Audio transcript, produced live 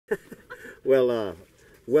Well,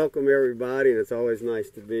 welcome everybody, and it's always nice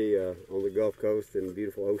to be on the Gulf Coast in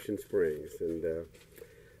beautiful Ocean Springs. And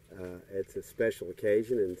it's a special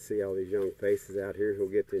occasion, and see all these young faces out here who'll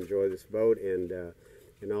get to enjoy this boat, and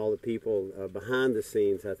all the people behind the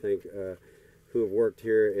scenes, I think, who have worked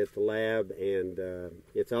here at the lab. And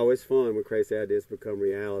it's always fun when crazy ideas become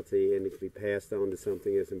reality, and it can be passed on to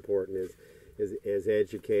something as important as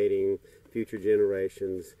educating future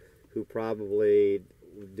generations who probably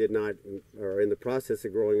did not, or in the process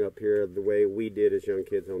of growing up here the way we did as young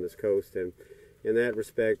kids on this coast. And in that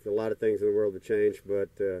respect, a lot of things in the world have changed, but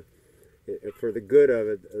for the good of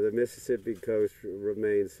it, the Mississippi coast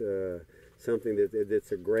remains something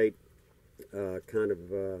that's a great kind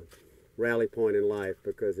of rally point in life,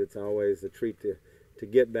 because it's always a treat to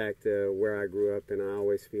get back to where I grew up, and I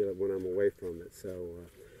always feel it when I'm away from it. So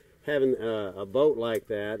having a boat like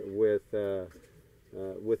that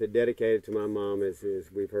with it dedicated to my mom, as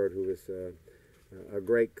we've heard, who was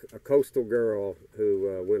a coastal girl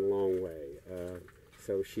who went a long way.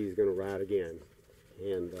 So she's going to ride again.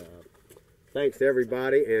 And thanks to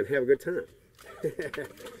everybody, and have a good time.